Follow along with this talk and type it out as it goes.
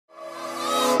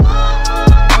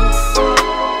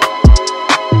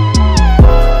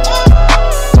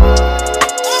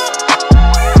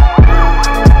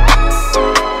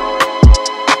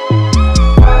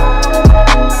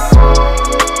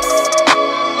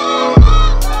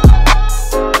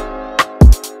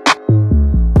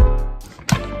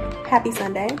happy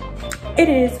Sunday. It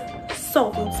is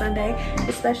Soul Food Sunday,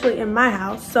 especially in my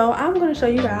house. So I'm going to show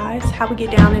you guys how we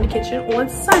get down in the kitchen on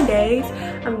Sundays.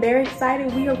 I'm very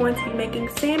excited. We are going to be making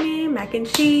salmon, mac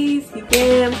and cheese,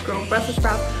 yams, grilled Brussels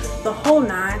sprouts, the whole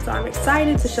nine. So I'm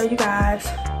excited to show you guys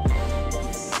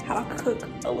how I cook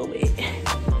a little bit.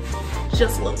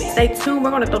 Just a little bit. Stay tuned. We're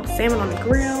going to throw the salmon on the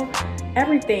grill.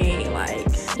 Everything. Like,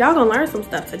 y'all gonna learn some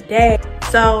stuff today.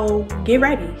 So get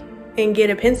ready and get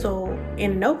a pencil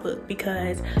and a notebook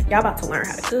because y'all about to learn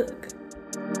how to cook.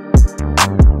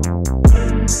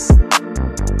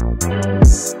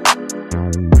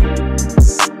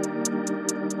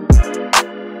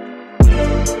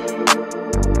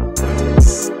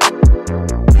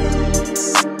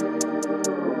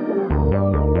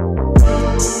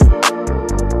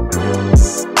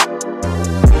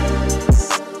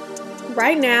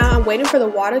 Right now, I'm waiting for the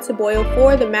water to boil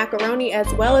for the macaroni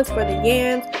as well as for the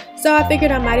yams. So I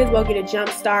figured I might as well get a jump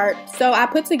start. So I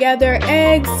put together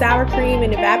eggs, sour cream,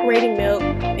 and evaporated milk.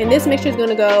 And this mixture is going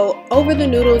to go over the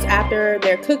noodles after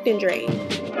they're cooked and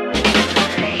drained.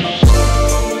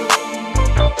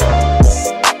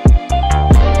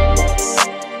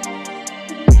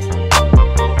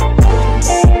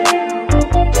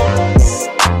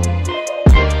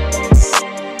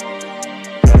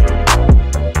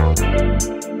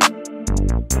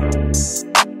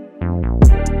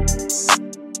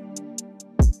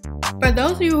 For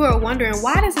those of you who are wondering,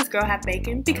 why does this girl have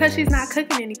bacon? Because she's not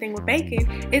cooking anything with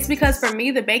bacon. It's because for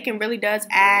me, the bacon really does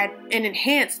add and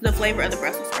enhance the flavor of the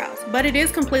Brussels sprouts, but it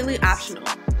is completely optional.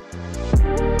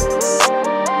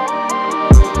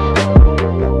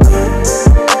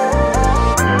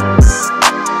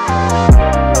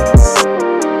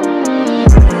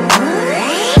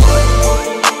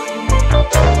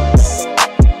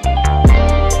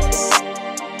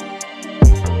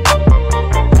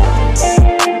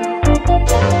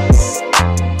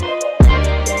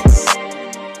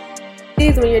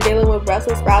 When you're dealing with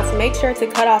Brussels sprouts, make sure to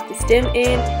cut off the stem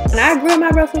end. When I grill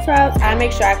my Brussels sprouts, I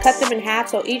make sure I cut them in half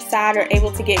so each side are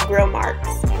able to get grill marks.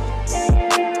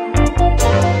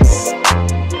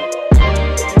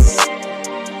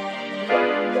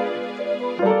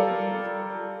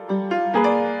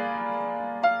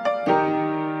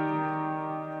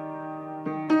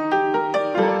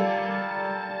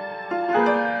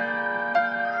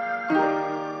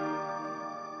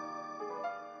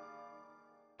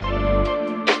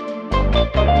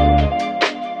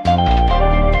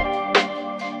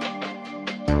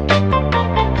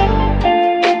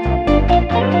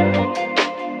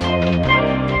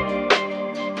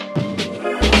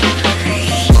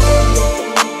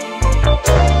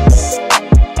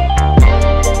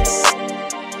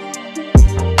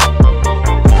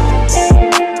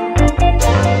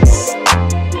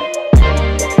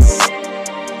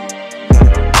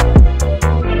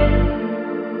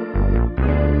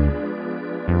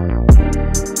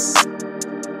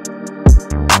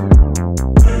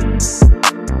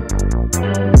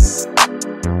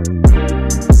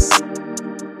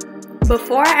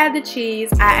 Before I add the cheese,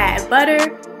 I add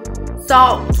butter,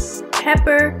 salt,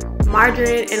 pepper,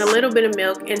 margarine, and a little bit of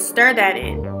milk and stir that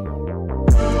in.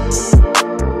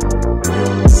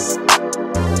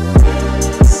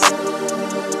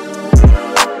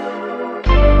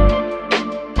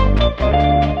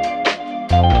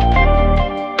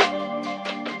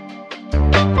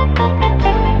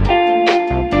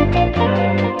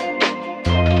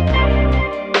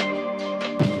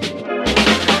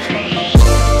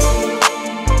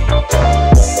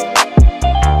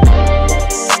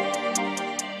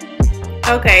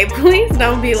 Okay, please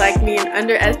don't be like me and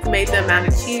underestimate the amount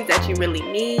of cheese that you really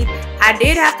need. I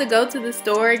did have to go to the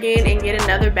store again and get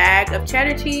another bag of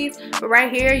cheddar cheese, but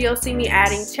right here you'll see me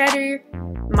adding cheddar,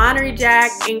 Monterey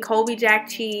Jack, and Colby Jack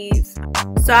cheese.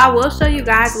 So I will show you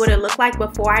guys what it looked like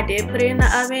before I did put it in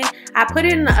the oven. I put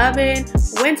it in the oven,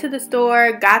 went to the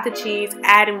store, got the cheese,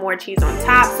 added more cheese on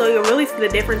top. So you'll really see the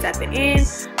difference at the end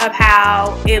of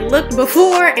how it looked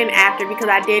before and after because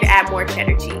I did add more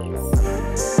cheddar cheese.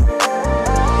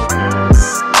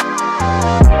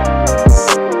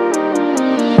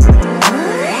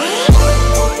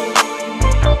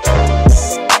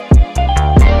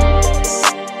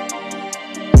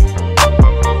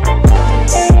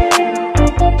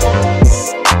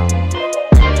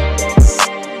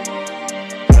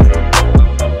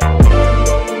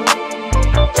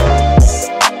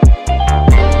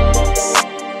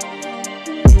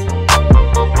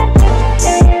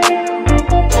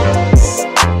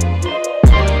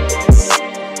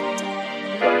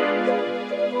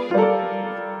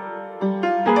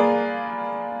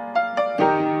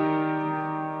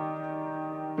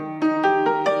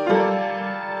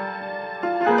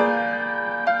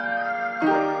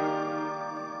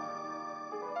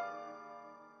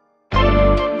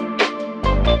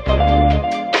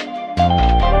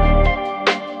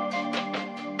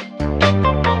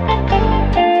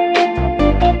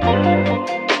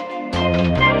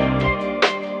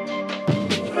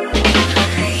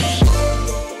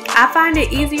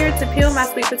 decided to peel my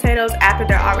sweet potatoes after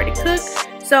they're already cooked.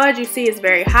 So as you see, it's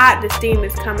very hot, the steam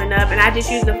is coming up, and I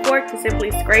just use a fork to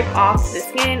simply scrape off the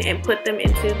skin and put them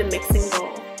into the mixing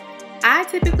bowl. I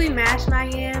typically mash my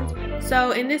yams,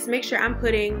 so in this mixture I'm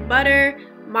putting butter,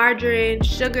 margarine,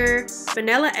 sugar,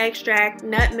 vanilla extract,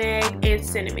 nutmeg, and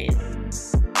cinnamon.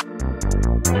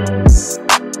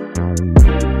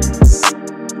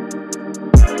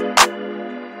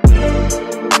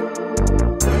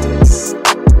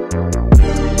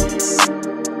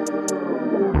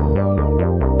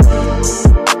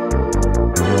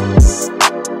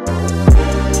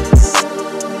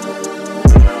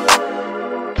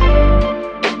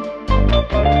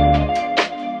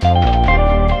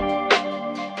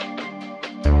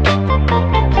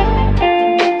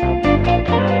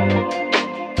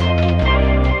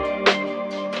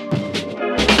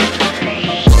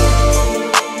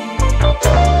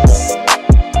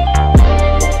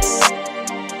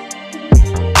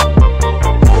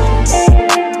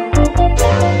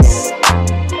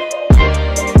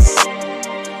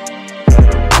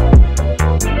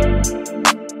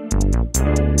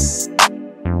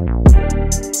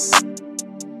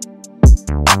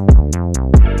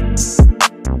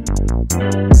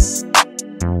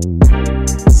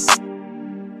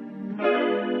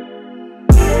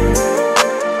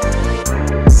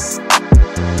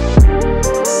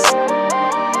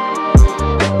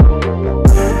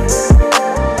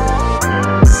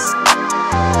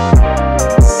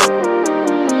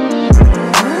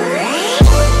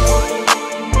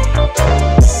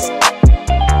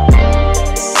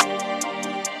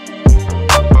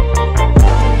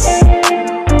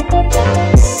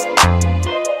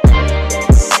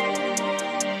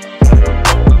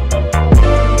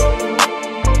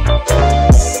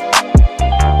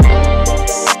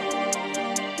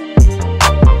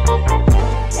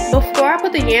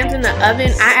 The yams in the oven,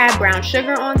 I add brown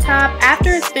sugar on top.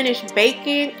 After it's finished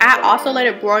baking, I also let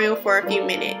it broil for a few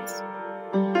minutes.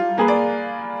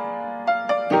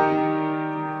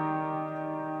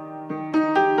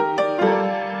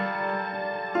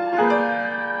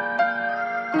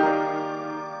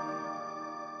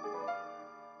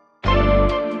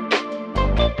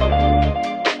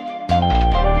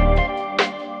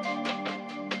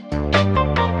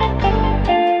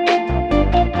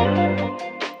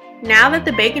 Now that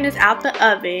the bacon is out the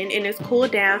oven and it's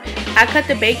cooled down, I cut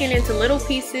the bacon into little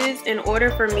pieces in order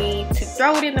for me to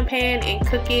throw it in the pan and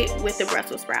cook it with the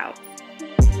Brussels sprouts.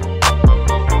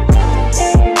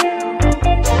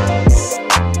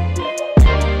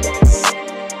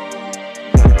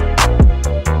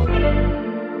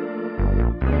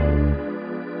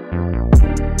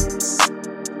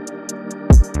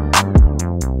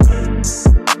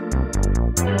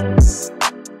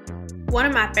 One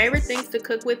of my favorite things to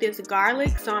cook with is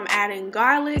garlic, so I'm adding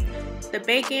garlic, the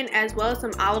bacon, as well as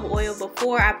some olive oil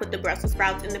before I put the Brussels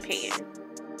sprouts in the pan.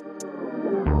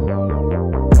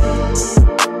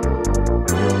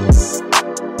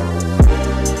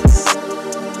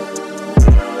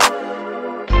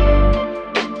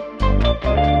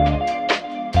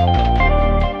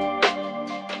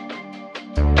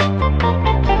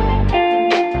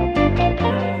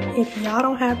 If y'all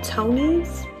don't have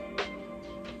Tony's,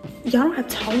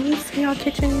 in y'all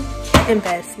kitchen,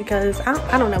 invest, because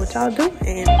I don't know what y'all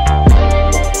doing.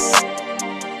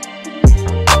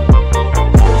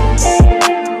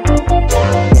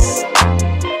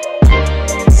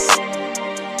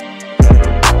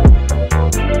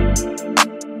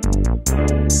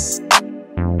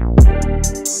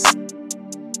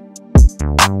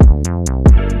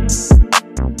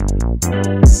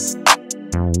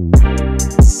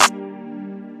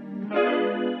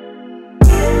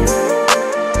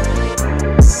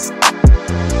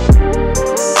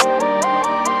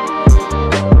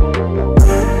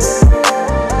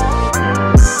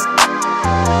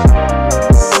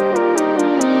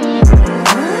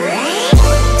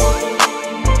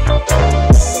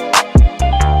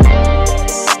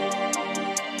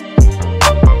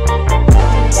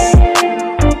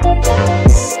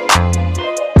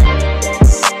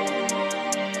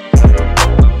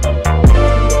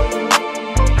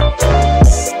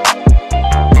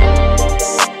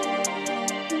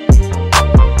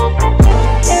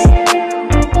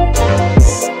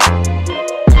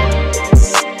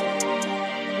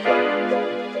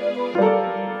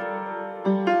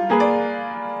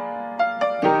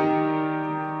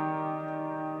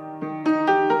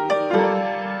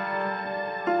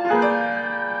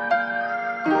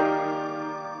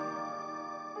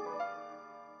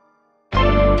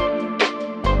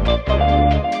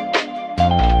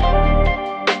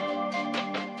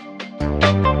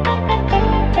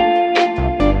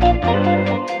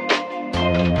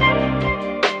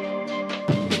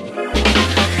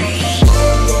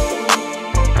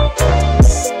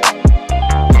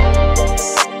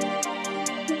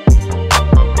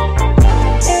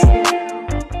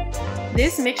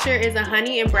 mixture is a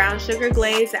honey and brown sugar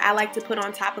glaze that I like to put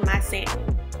on top of my salmon.